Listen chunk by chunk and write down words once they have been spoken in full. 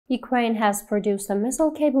Ukraine has produced a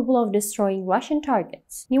missile capable of destroying Russian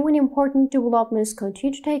targets. New and important developments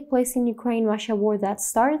continue to take place in Ukraine-Russia war that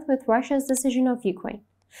started with Russia's decision of Ukraine.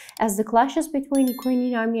 As the clashes between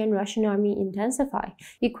Ukrainian Army and Russian Army intensify,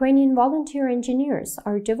 Ukrainian Volunteer Engineers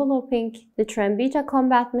are developing the Trembita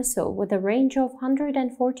combat missile with a range of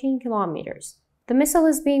 114 kilometers. The missile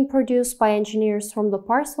is being produced by engineers from the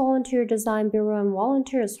Pars Volunteer Design Bureau and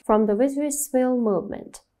volunteers from the Vidsich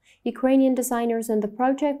movement. Ukrainian designers in the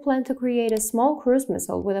project plan to create a small cruise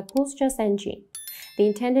missile with a pulsjet engine. The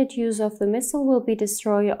intended use of the missile will be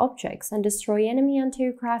destroy objects and destroy enemy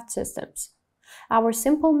anti-aircraft systems. Our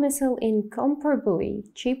simple missile incomparably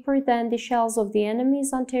cheaper than the shells of the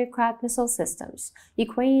enemy's anti-aircraft missile systems,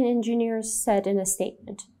 Ukrainian engineers said in a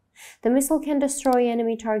statement. The missile can destroy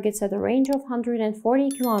enemy targets at a range of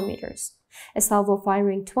 140 kilometers. A salvo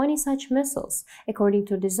firing 20 such missiles, according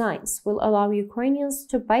to designs, will allow Ukrainians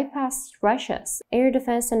to bypass Russia's air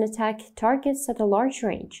defense and attack targets at a large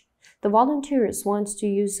range. The volunteers want to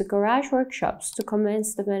use the garage workshops to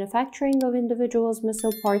commence the manufacturing of individual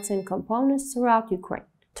missile parts and components throughout Ukraine.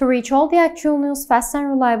 To reach all the actual news fast and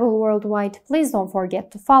reliable worldwide, please don't forget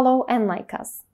to follow and like us.